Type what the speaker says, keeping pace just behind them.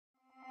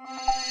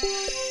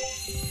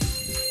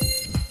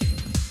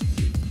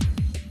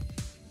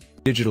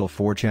Digital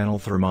 4-channel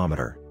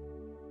thermometer.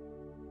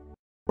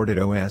 Supported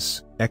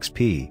OS,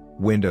 XP,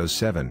 Windows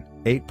 7,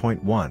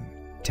 8.1,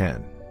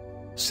 10.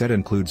 Set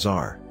includes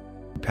R.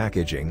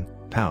 Packaging,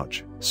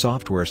 pouch,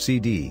 software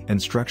CD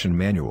instruction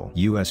manual,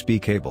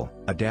 USB cable,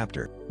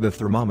 adapter, the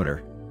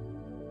thermometer.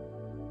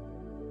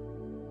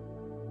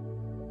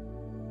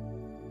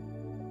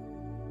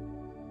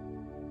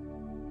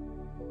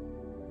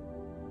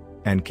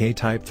 And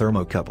K-type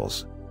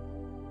thermocouples.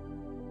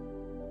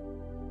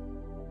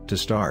 To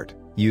start,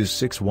 use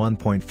 6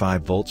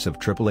 1.5 volts of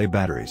AAA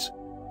batteries.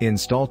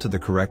 Install to the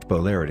correct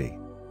polarity.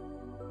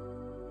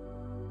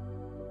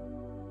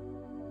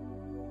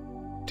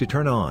 To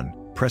turn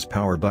on, press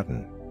power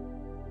button.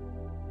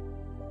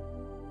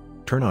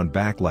 Turn on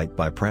backlight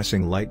by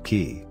pressing light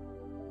key.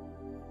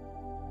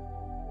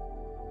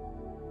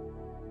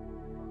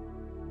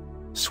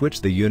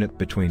 Switch the unit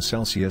between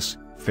Celsius,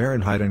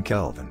 Fahrenheit and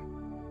Kelvin.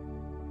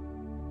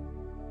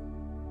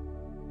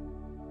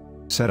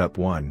 Setup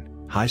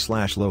 1,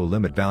 high/low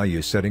limit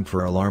value setting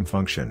for alarm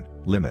function,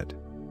 limit.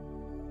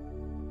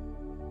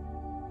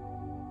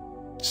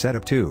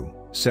 Setup 2,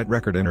 set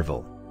record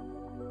interval.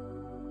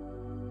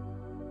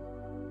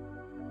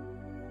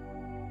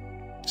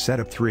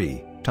 Setup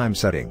 3, time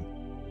setting.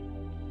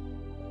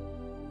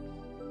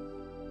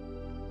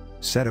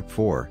 Setup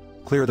 4,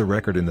 clear the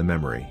record in the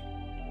memory.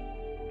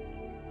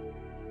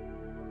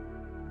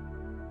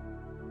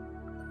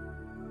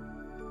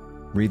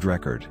 Read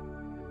record.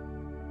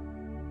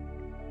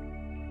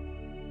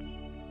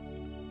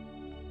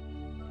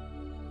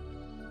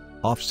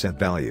 Offset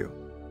value.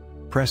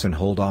 Press and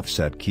hold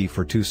offset key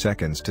for 2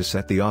 seconds to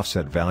set the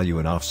offset value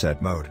in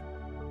offset mode.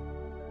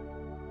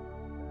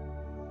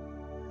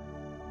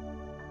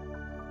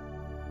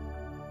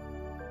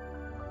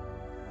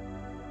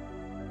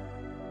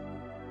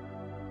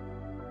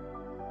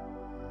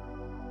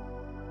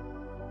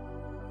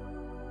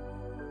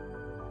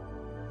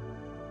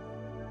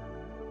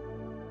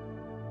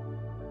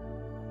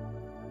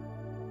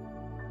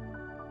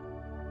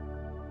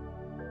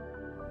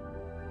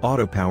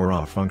 Auto power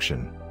off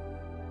function.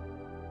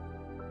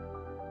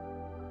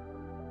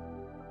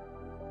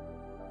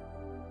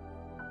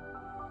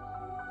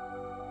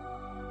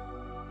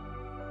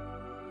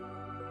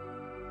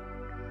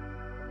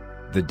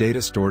 The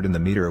data stored in the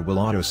meter will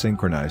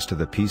auto-synchronize to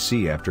the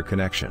PC after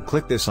connection.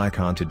 Click this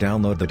icon to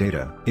download the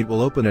data. It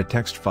will open a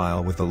text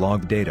file with the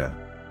logged data.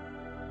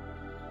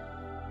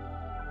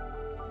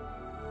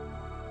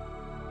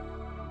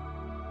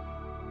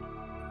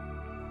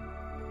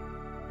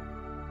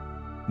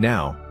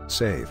 Now,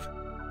 save.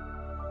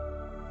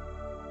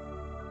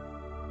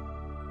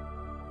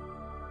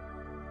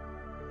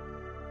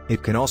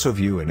 It can also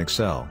view in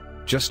Excel.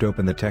 Just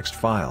open the text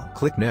file.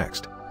 Click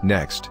Next,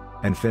 Next,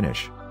 and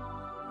Finish.